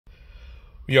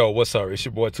Yo, what's up? It's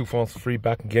your boy Two Phones for Free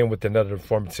back again with another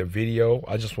informative video.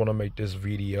 I just want to make this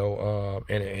video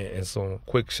and some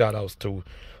quick shout outs to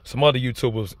some other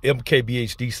YouTubers,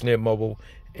 MKBHD, Sneed Mobile,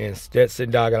 and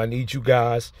Stetson Dogget. I need you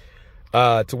guys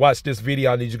to watch this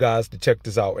video. I need you guys to check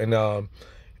this out. And I'm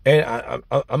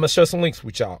gonna share some links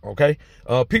with y'all, okay?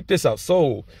 Peep this out.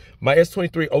 So my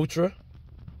S23 Ultra,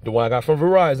 the one I got from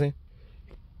Verizon,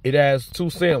 it has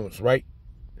two SIMs, right?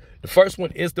 The first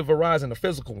one is the Verizon, the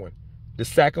physical one. The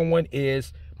second one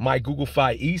is my Google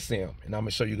Fi eSIM, and I'm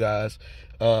gonna show you guys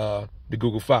the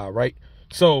Google Fi, right?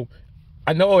 So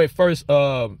I know at first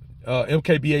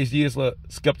MKBHD is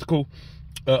skeptical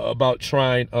about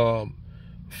trying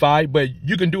Fi, but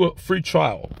you can do a free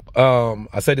trial.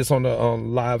 I said this on the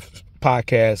live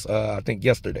podcast I think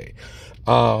yesterday.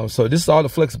 So this is all the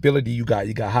flexibility you got.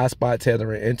 You got hotspot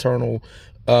tethering, international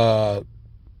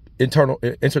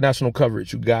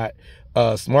coverage. You got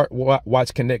smart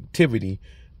watch connectivity,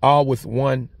 all with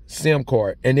one SIM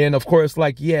card. And then of course,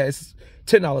 like, yeah, it's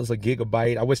 $10 a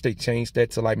gigabyte. I wish they changed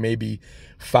that to like maybe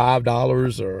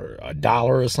 $5 or $1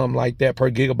 or something like that per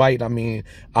gigabyte. I mean,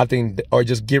 I think, or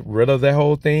just get rid of that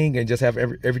whole thing and just have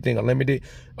everything unlimited.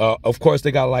 Of course,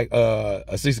 they got like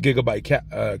a 6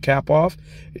 gigabyte cap off,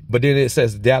 but then it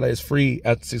says data is free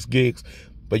at 6 gigs,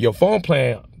 but your phone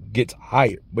plan gets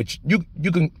higher. But you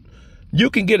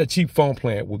can get a cheap phone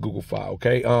plan with Google Fi,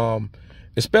 okay?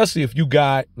 Especially if you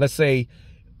got, let's say,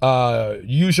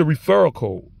 use your referral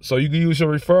code. So you can use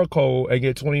your referral code and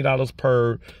get $20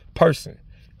 per person.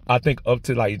 I think up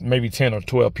to like maybe 10 or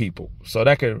 12 people. So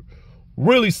that can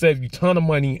really save you a ton of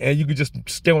money, and you can just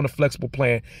stay on a flexible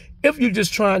plan if you're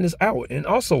just trying this out. And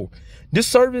also, this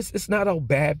service is not a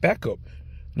bad backup.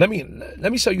 Let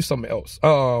me show you something else.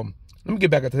 Let me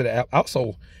get back into the app.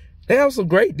 Also, they have some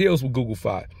great deals with Google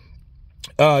Fi.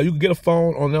 You can get a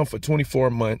phone on them for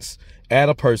 24 months. Add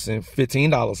a person,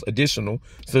 $15 additional.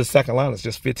 So the second line is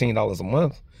just $15 a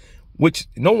month, which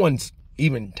no one's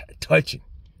even touching.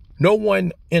 No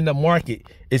one in the market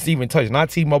is even touching. Not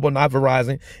T-Mobile, not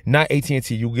Verizon, not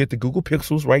AT&T. You get the Google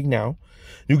Pixels right now.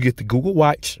 You get the Google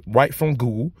Watch right from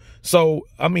Google. So,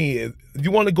 I mean, if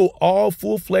you want to go all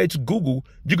full-fledged Google,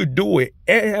 you could do it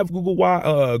and have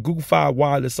Google Fi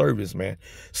wireless service, man.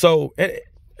 So,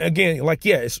 again, like,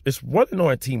 yeah, it's running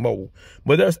on T-Mobile,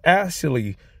 but there's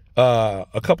actually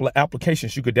a couple of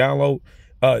applications you could download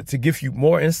to give you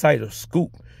more insight or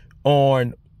scoop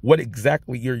on what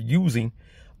exactly you're using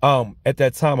at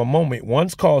that time of moment.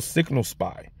 One's called Signal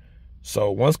Spy.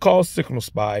 So one's called Signal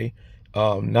Spy,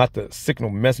 not the Signal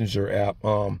Messenger app.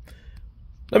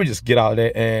 Let me just get out of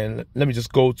that and let me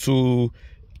just go to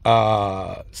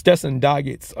Stetson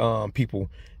Dogget's people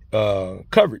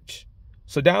coverage.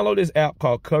 So download this app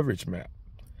called Coverage Map.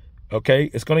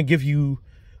 Okay, it's gonna give you.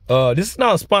 This is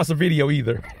not a sponsored video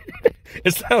either.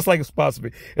 It sounds like a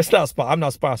sponsor. It's not. I'm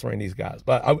not sponsoring these guys,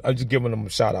 but I'm just giving them a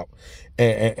shout out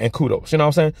and kudos. You know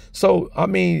what I'm saying? So I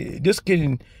mean, this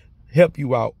can help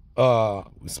you out.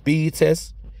 Speed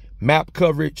tests, map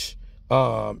coverage.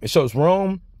 It shows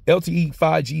Roam, LTE,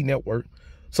 5G network.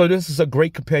 So this is a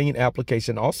great companion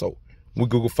application also with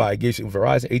Google Fi. It gives you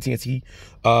Verizon, AT&T,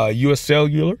 US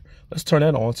Cellular. Let's turn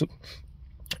that on too.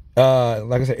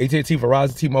 Like I said, AT&T,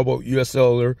 Verizon, T-Mobile, US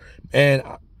Cellular, and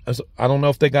I don't know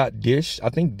if they got Dish. I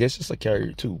think Dish is a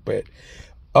carrier too. But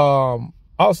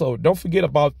also, don't forget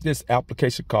about this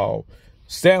application called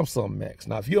Samsung Max.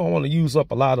 Now, if you don't want to use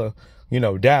up a lot of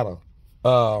data,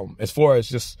 as far as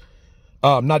just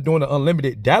not doing the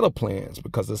unlimited data plans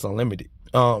because it's unlimited.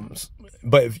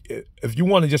 But if you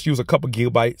want to just use a couple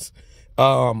gigabytes,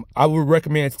 I would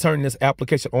recommend turning this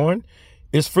application on.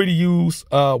 It's free to use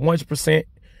 100%,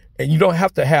 and you don't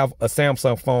have to have a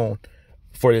Samsung phone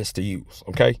for this to use,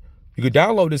 okay? You can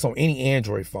download this on any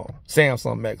Android phone,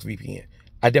 Samsung Max VPN.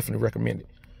 I definitely recommend it.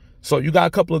 So you got a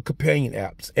couple of companion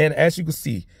apps, and as you can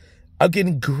see, I'm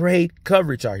getting great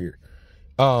coverage out here.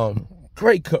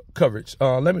 Great coverage.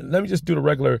 Let me just do the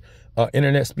regular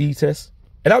internet speed test,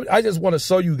 and I just want to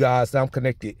show you guys that I'm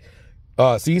connected.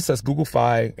 See, it says Google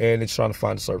Fi, and it's trying to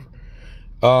find the server.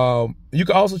 You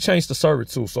can also change the server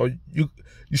too. So you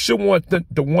should want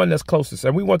the one that's closest,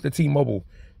 and we want the T-Mobile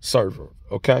server,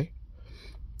 okay?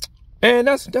 And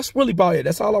that's really about it.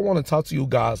 That's all I want to talk to you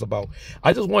guys about.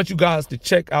 I just want you guys to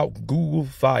check out Google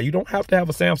Fi. You don't have to have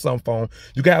a Samsung phone.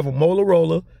 You can have a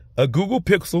Motorola, a Google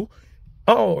Pixel.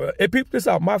 Oh, and peep this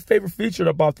out. My favorite feature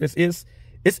about this is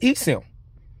it's eSIM,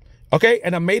 okay?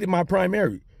 And I made it my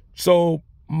primary. So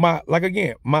my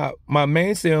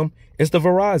main SIM is the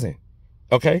Verizon.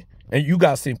 Okay, and you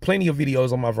guys seen plenty of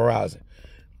videos on my Verizon,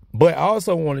 but I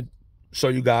also want to show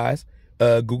you guys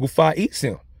Google Fi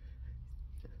eSIM.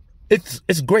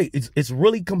 it's great. It's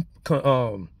really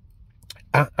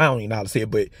I don't even know how to say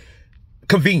it, but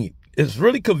convenient. It's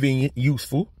really convenient,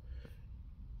 useful.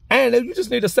 And if you just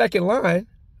need a second line,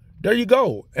 there you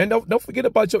go. And don't forget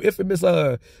about your infamous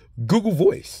Google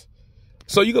Voice.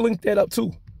 So you can link that up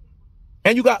too.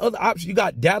 And you got other options. You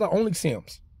got data only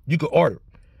SIMs you can order.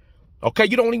 Okay,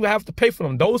 you don't even have to pay for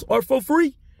them. Those are for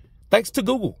free, thanks to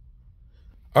Google.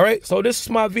 All right, so this is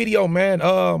my video, man.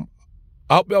 I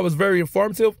hope that was very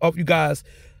informative. I hope you guys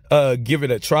give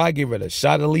it a try, give it a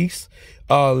shot at least.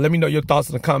 Let me know your thoughts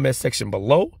in the comment section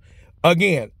below.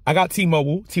 Again, I got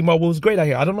T-Mobile. T-Mobile is great out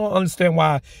here. I don't understand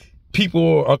why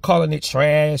people are calling it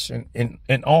trash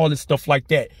and all this stuff like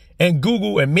that. And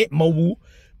Google and Mint Mobile,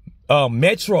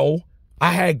 Metro,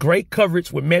 I had great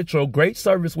coverage with Metro, great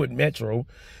service with Metro,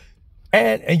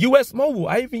 and US Mobile.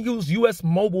 I even use US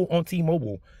Mobile on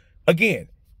T-Mobile. Again,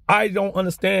 I don't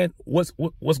understand what's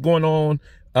going on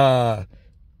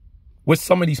with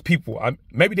some of these people.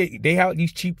 Maybe they have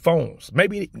these cheap phones.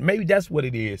 Maybe that's what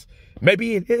it is.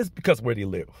 Maybe it is because of where they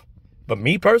live. But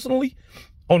me personally,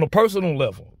 on a personal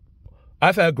level,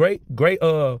 I've had great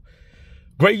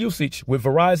usage with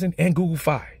Verizon and Google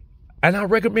Fi. And I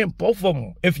recommend both of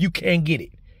them if you can get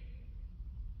it.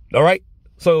 All right?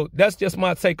 So that's just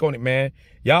my take on it, man.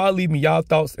 Y'all leave me y'all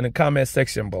thoughts in the comment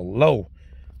section below.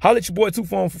 Holla at your boy 2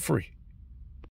 Phone for free.